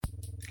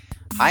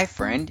Hi,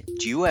 friend.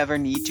 Do you ever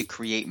need to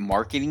create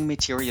marketing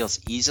materials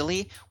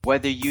easily?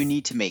 Whether you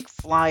need to make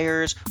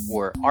flyers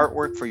or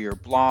artwork for your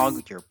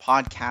blog, your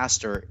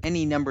podcast, or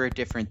any number of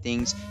different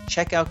things,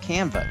 check out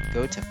Canva.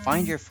 Go to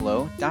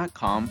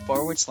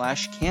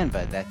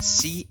findyourflow.com/Canva.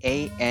 That's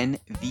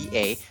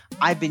CANVA.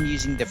 I've been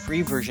using the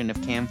free version of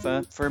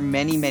Canva for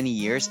many, many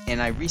years,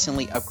 and I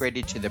recently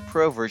upgraded to the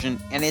pro version,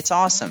 and it's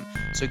awesome.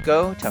 So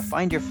go to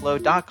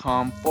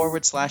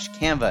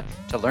findyourflow.com/Canva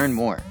to learn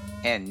more.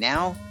 And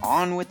now,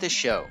 on with the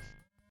show.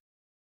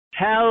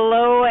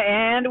 Hello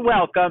and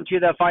welcome to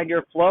the Find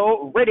Your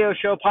Flow radio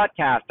show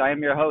podcast. I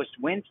am your host,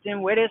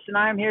 Winston, and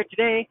I am here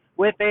today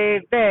with a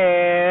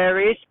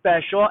very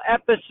special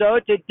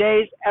episode.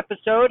 Today's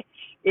episode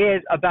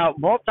is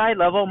about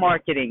multi-level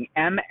marketing,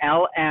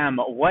 MLM.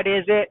 What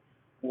is it?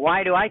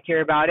 Why do I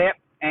care about it?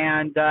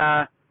 And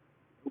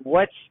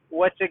what's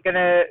it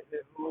gonna?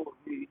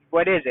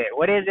 What is it?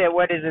 What is it?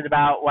 What is it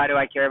about? Why do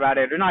I care about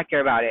it or not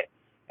care about it?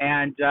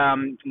 And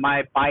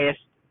my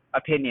biased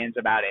opinions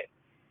about it.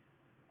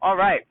 All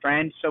right,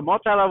 friends. So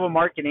multi-level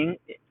marketing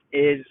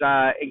is,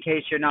 in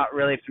case you're not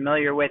really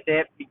familiar with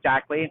it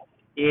exactly,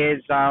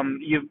 is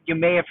you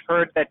may have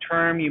heard the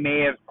term, you may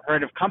have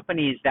heard of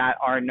companies that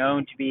are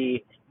known to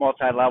be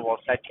multi-level,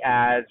 such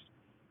as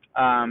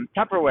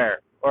Tupperware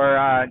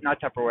or not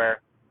Tupperware.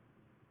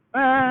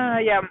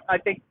 Yeah, I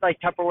think like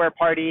Tupperware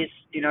parties,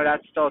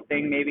 that's still a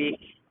thing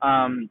maybe.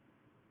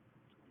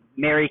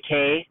 Mary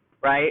Kay,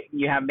 right?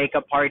 You have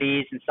makeup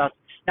parties and stuff.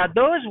 Now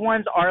those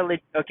ones are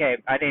okay.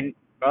 I didn't.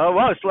 Oh,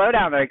 whoa! Slow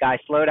down there, guys.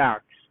 Slow down.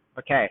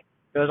 Okay,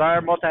 those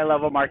are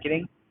multi-level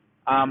marketing.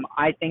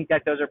 I think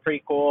that those are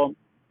pretty cool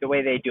the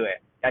way they do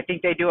it. I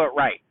think they do it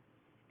right.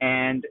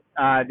 And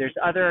there's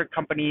other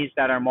companies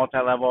that are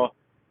multi-level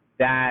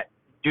that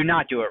do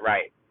not do it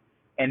right,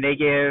 and they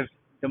give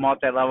the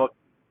multi-level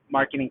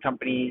marketing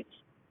companies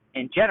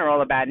in general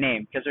a bad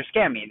name because they're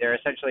scammy. They're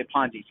essentially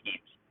Ponzi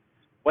schemes.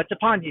 What's a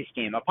Ponzi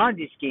scheme? A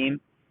Ponzi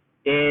scheme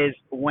is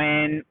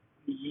when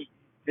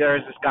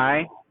there's this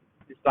guy,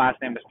 his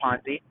last name was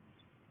Ponzi,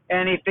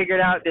 and he figured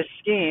out this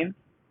scheme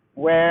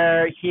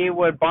where he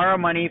would borrow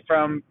money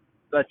from,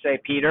 let's say,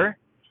 Peter.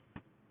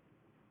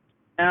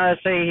 And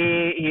let's say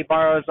he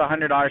borrows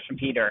 $100 from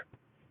Peter.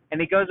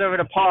 And he goes over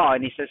to Paul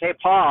and he says, hey,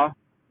 Paul,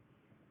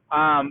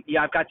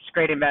 yeah, I've got this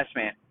great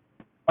investment.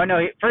 Oh,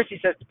 no, first he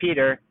says to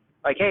Peter,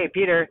 like, hey,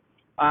 Peter,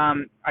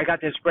 I got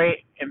this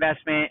great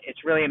investment.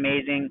 It's really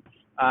amazing.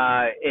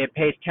 It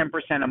pays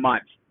 10% a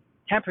month.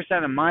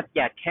 10% a month?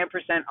 Yeah,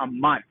 10% a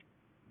month.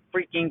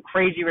 Freaking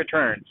crazy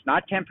returns.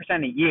 Not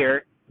 10% a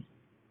year,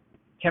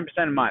 10%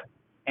 a month.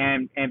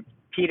 And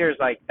Peter's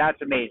like, that's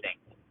amazing.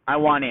 I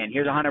want in.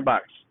 Here's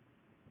 $100.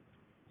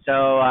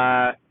 So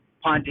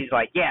Ponzi's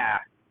like, yeah,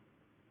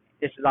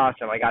 this is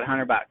awesome. I got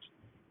 $100.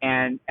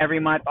 And every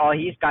month, all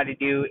he's got to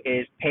do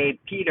is pay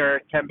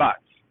Peter $10,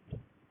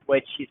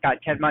 which he's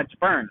got 10 months to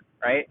burn,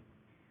 right?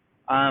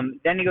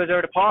 Then he goes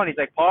over to Paul and he's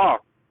like, Paul,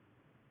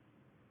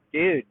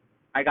 dude,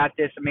 I got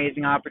this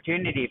amazing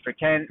opportunity for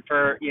it's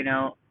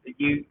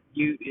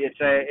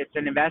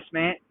an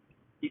investment.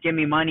 You give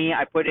me money,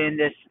 I put in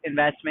this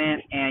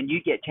investment, and you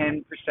get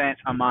 10%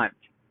 a month.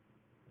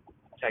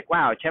 It's like,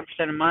 wow,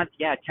 10% a month?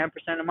 Yeah,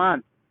 10% a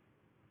month.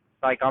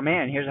 It's like, oh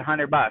man, here's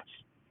 $100.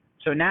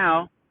 So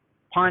now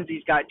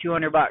Ponzi's got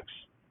 $200,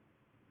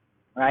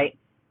 right?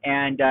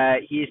 And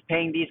he's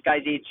paying these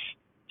guys each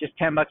just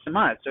 $10 a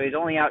month. So he's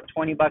only out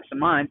 $20 a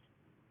month,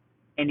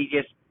 and these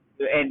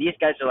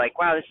guys are like,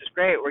 wow, this is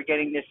great. We're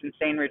getting this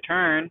insane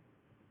return.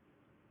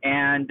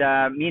 And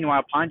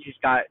meanwhile, Ponzi's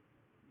got,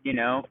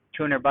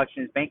 $200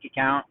 in his bank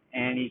account,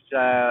 and he's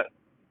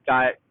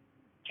got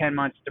 10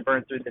 months to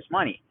burn through this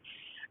money.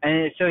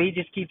 And so he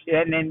just keeps,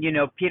 and then,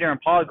 Peter and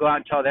Paul go out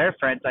and tell their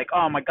friends, like,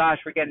 oh my gosh,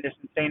 we're getting this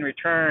insane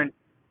return.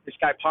 This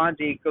guy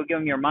Ponzi, go give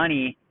him your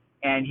money,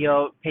 and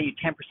he'll pay you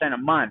 10% a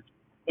month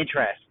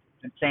interest.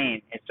 It's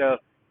insane. And so,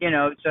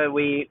 so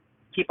we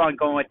keep on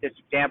going with this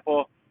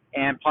example,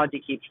 and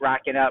Ponzi keeps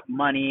racking up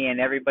money, and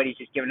everybody's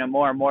just giving him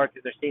more and more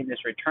because they're seeing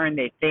this return,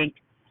 they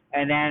think.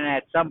 And then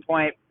at some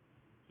point,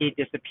 he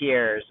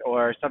disappears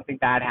or something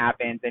bad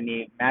happens, and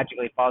he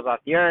magically falls off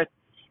the earth,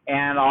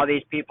 and all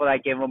these people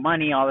that gave him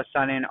money all of a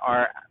sudden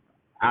are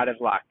out of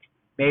luck.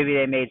 Maybe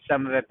they made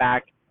some of it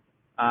back.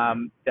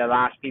 The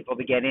last people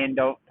to get in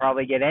don't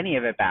probably get any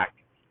of it back,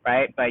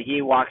 right? But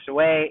he walks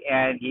away,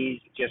 and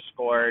he's just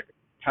scored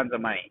tons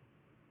of money.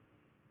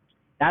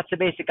 That's the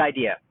basic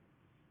idea,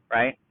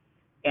 right?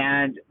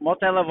 And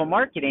multi-level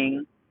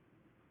marketing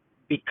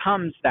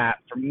becomes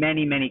that for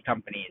many, many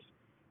companies.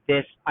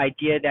 This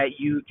idea that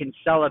you can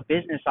sell a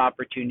business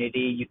opportunity,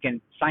 you can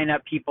sign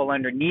up people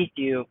underneath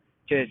you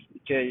to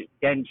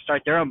then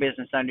start their own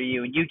business under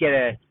you, and you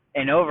get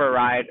an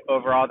override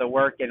over all the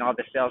work and all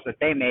the sales that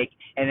they make,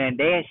 and then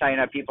they sign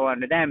up people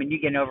under them, and you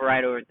get an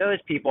override over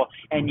those people,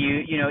 and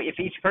if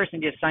each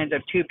person just signs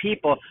up 2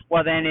 people,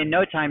 well then in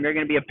no time you're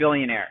going to be a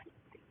billionaire.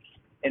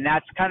 And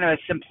that's kind of a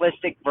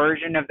simplistic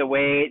version of the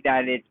way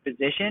that it's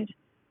positioned,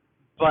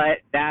 but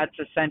that's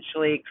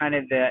essentially kind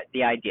of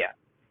the idea.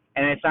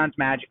 And it sounds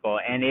magical,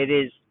 and it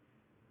is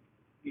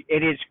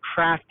it is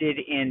crafted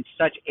in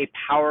such a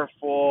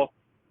powerful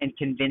and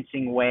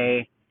convincing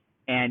way,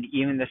 and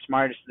even the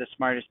smartest of the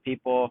smartest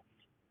people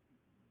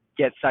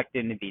get sucked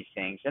into these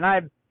things. And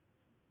I've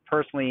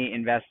personally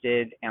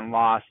invested and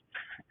lost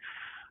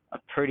a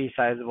pretty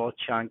sizable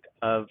chunk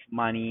of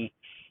money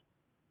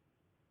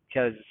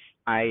because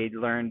I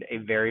learned a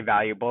very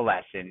valuable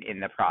lesson in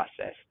the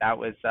process. That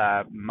was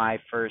my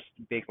first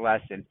big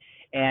lesson.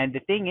 And the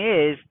thing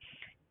is,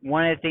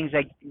 one of the things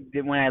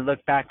when I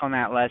look back on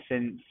that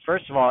lesson,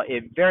 first of all,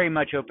 it very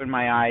much opened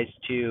my eyes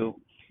to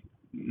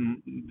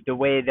the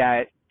way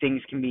that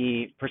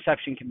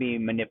perception can be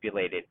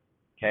manipulated.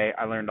 Okay,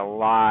 I learned a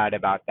lot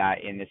about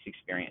that in this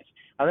experience.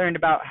 I learned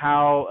about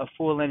how a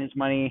fool and his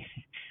money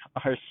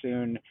are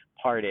soon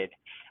parted.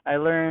 I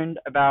learned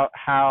about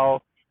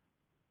how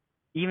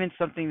even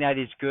something that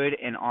is good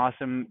and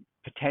awesome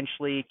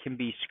potentially can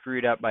be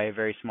screwed up by a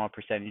very small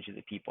percentage of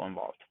the people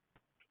involved.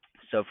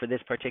 So for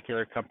this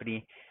particular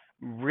company,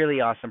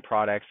 really awesome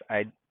products.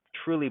 I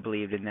truly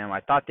believed in them.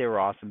 I thought they were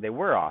awesome. They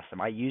were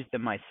awesome. I used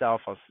them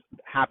myself. I was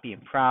happy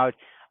and proud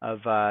of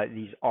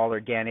these all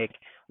organic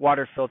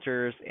water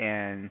filters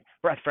and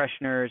breath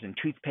fresheners and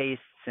toothpastes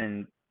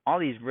and all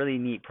these really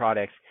neat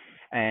products.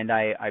 And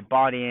I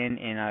bought in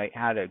and I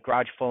had a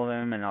garage full of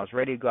them and I was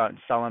ready to go out and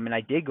sell them. And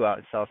I did go out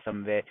and sell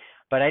some of it,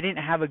 but I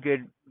didn't have a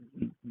good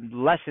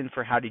lesson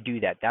for how to do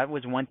that. That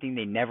was one thing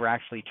they never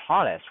actually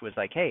taught us, was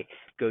like, hey,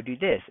 go do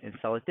this and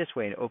sell it this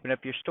way and open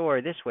up your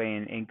store this way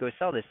and go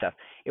sell this stuff.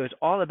 It was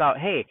all about,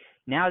 hey,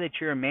 now that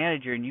you're a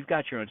manager and you've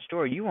got your own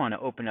store, you want to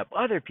open up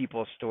other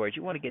people's stores.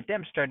 You want to get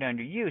them started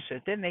under you so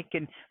that then they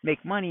can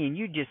make money and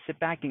you just sit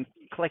back and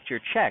collect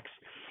your checks.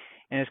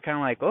 And it's kind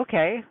of like,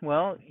 okay,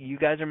 well, you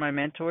guys are my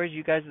mentors.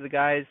 You guys are the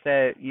guys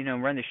that,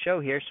 run the show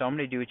here, so I'm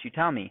going to do what you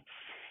tell me.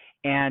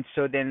 And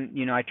so then,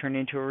 I turned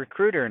into a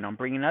recruiter and I'm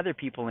bringing other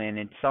people in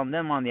and selling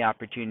them on the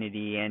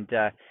opportunity and,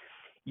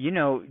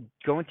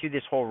 going through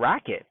this whole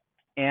racket.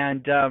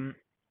 And, I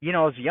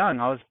was young.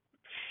 I was,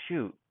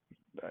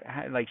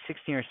 like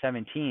 16 or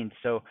 17.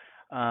 So,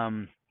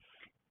 I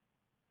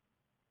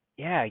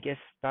guess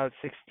about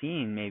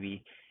 16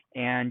 maybe.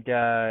 And,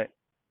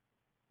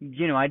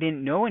 I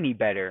didn't know any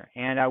better,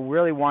 and I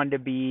really wanted to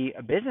be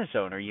a business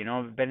owner.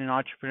 I've been an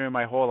entrepreneur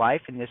my whole life,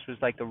 and this was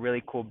like a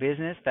really cool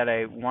business that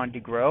I wanted to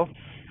grow.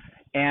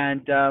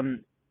 And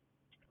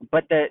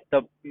but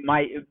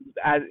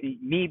as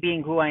me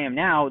being who I am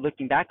now,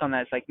 looking back on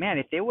that, it's like, man,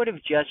 if they would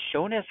have just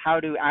shown us how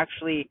to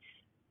actually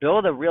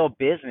build a real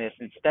business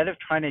instead of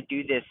trying to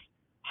do this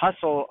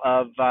hustle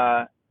of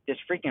this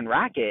freaking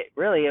racket,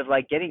 really, of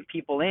like getting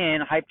people in,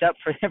 hyped up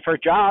for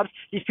jobs.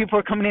 These people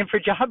are coming in for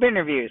job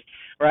interviews,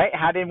 right?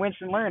 How did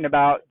Winston learn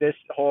about this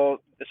whole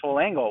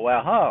angle?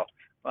 Well,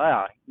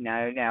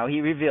 now he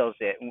reveals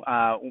it.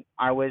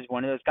 I was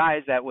one of those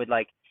guys that would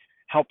like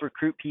help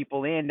recruit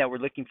people in that were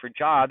looking for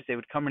jobs. They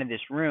would come into this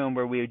room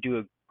where we would do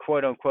a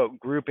quote unquote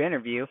group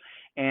interview,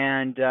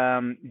 and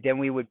then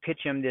we would pitch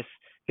them this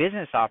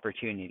business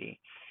opportunity.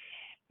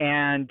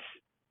 And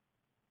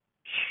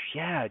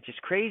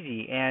just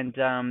crazy. And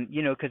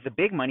because the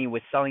big money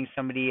was selling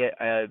somebody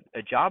a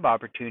job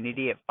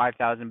opportunity at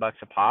 $5,000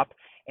 a pop,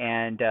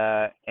 and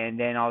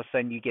then all of a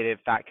sudden you get a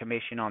fat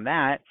commission on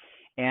that.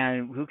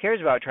 And who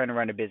cares about trying to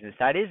run a business?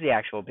 That is the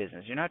actual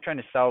business. You're not trying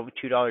to sell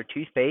 $2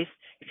 toothpaste.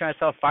 You're trying to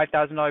sell a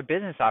 $5,000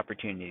 business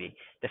opportunity.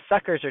 The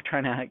suckers are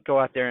trying to go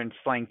out there and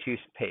slang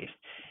toothpaste,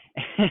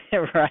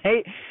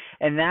 right?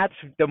 And that's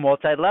the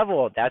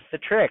multi-level. That's the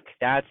trick.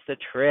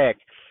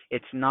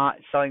 It's not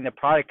selling the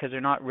product because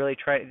they're not really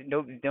trying.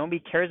 Nobody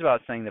cares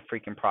about selling the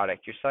freaking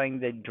product. You're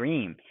selling the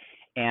dream,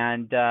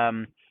 and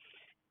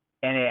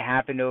it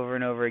happened over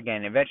and over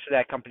again. Eventually,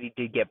 that company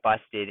did get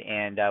busted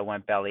and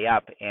went belly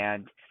up,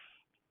 and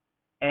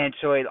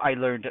so I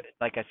learned,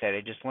 like I said, I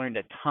just learned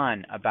a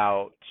ton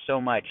about so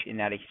much in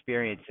that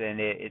experience, and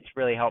it's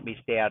really helped me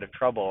stay out of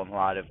trouble in a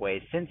lot of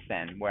ways since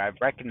then, where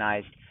I've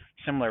recognized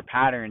similar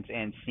patterns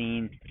and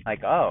seen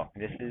like, oh,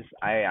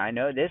 I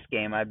know this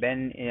game. I've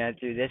been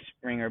through this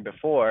ringer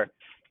before,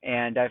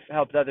 and I've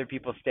helped other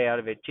people stay out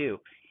of it too.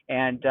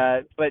 And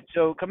but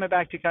so coming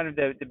back to kind of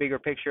the bigger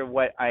picture of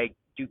what I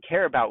do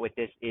care about with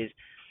this is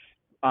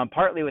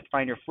partly with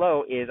Find Your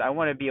Flow is I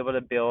want to be able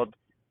to build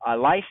a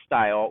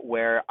lifestyle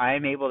where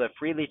I'm able to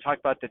freely talk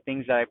about the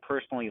things that I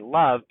personally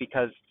love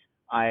because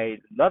I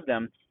love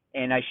them,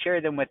 and I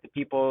share them with the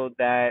people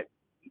that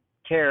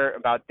care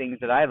about things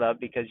that I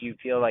love because you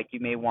feel like you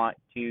may want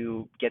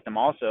to get them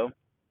also.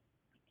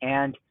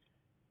 And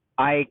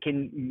I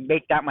can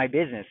make that my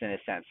business in a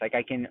sense. Like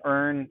I can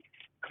earn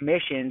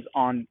commissions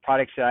on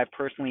products that I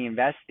personally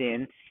invest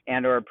in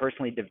and or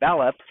personally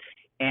develop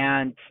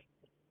and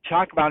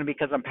talk about them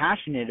because I'm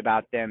passionate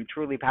about them,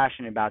 truly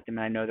passionate about them,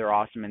 and I know they're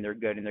awesome and they're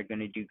good and they're going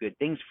to do good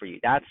things for you.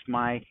 That's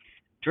my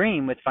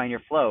dream with Find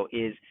Your Flow,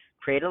 is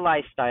create a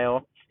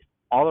lifestyle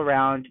all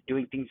around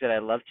doing things that I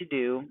love to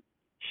do,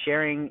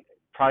 sharing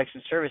products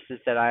and services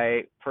that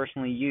I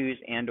personally use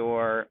and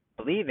or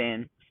believe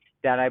in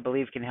that I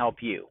believe can help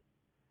you.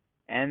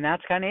 And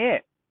that's kind of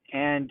it.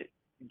 And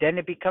then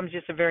it becomes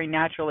just a very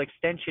natural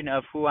extension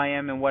of who I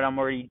am and what I'm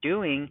already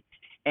doing,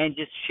 and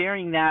just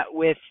sharing that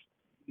with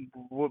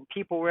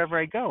people wherever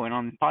I go and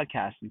on the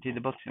podcast and through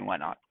the books and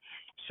whatnot.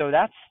 So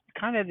that's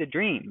kind of the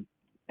dream.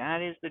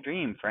 That is the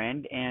dream,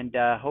 friend, and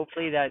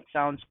hopefully that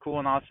sounds cool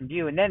and awesome to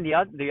you. And then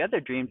the other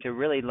dream to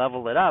really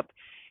level it up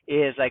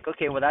is like,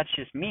 okay, well that's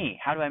just me.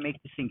 How do I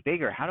make this thing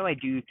bigger? How do I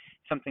do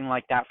something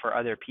like that for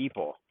other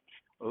people?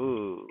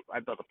 Ooh, I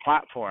build a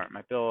platform.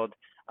 I build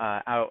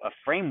out a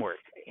framework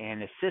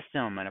and a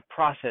system and a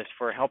process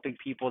for helping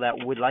people that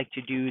would like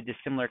to do the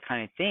similar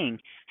kind of thing,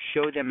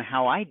 show them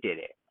how I did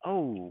it.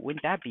 Oh,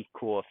 wouldn't that be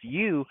cool if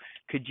you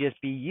could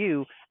just be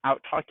you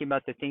out talking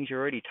about the things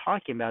you're already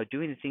talking about,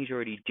 doing the things you're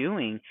already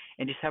doing,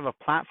 and just have a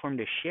platform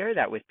to share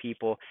that with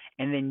people,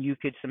 and then you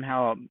could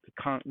somehow,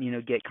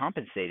 get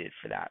compensated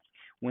for that.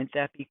 Wouldn't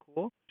that be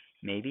cool?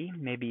 Maybe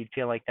you'd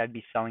feel like that'd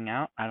be selling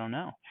out. I don't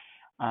know.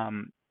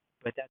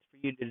 But that's for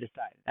you to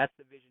decide. That's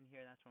the vision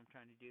here. That's what I'm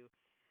trying to do.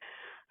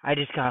 I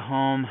just got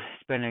home.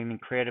 It's been an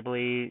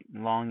incredibly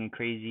long and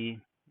crazy,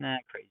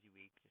 not crazy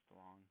week, just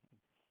long.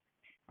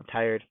 I'm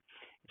tired.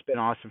 It's been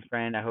awesome,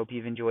 friend. I hope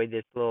you've enjoyed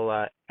this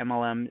little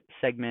MLM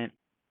segment.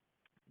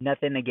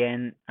 Nothing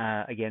against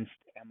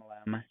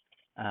MLM,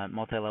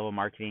 multi-level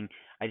marketing.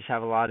 I just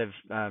have a lot of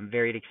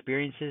varied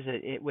experiences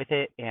with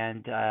it,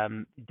 and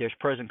there's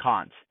pros and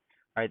cons,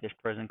 right? There's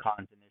pros and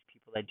cons, and there's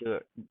people that do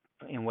it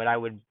in what I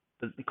would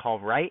call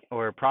right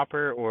or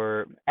proper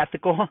or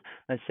ethical,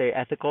 let's say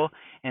ethical,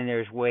 and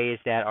there's ways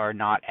that are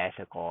not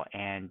ethical,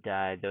 and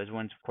those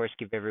ones, of course,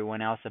 give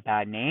everyone else a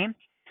bad name.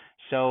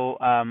 So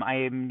I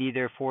am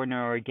neither for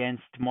nor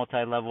against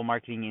multi-level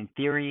marketing in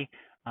theory,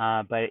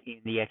 but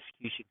in the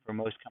execution for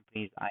most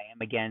companies, I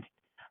am against.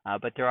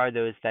 But there are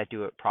those that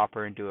do it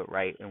proper and do it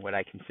right and what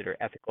I consider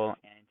ethical.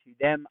 And to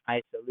them,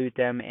 I salute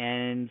them.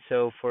 And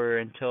so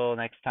until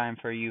next time,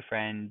 for you,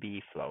 friend,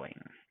 be flowing.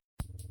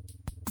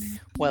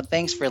 Well,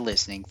 thanks for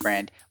listening,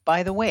 friend.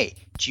 By the way,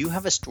 do you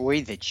have a story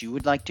that you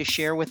would like to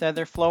share with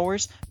other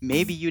flowers?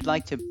 Maybe you'd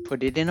like to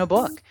put it in a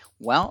book.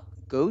 Well,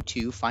 go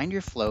to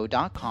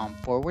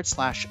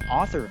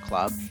findyourflow.com/author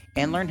club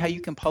and learn how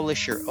you can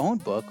publish your own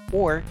book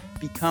or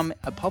become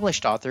a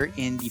published author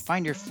in the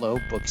Find Your Flow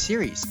book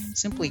series.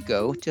 Simply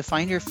go to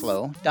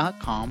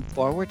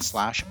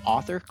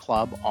findyourflow.com/author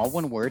club, all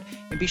one word,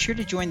 and be sure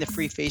to join the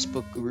free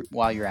Facebook group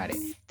while you're at it.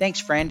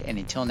 Thanks, friend, and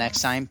until next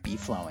time, be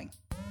flowing.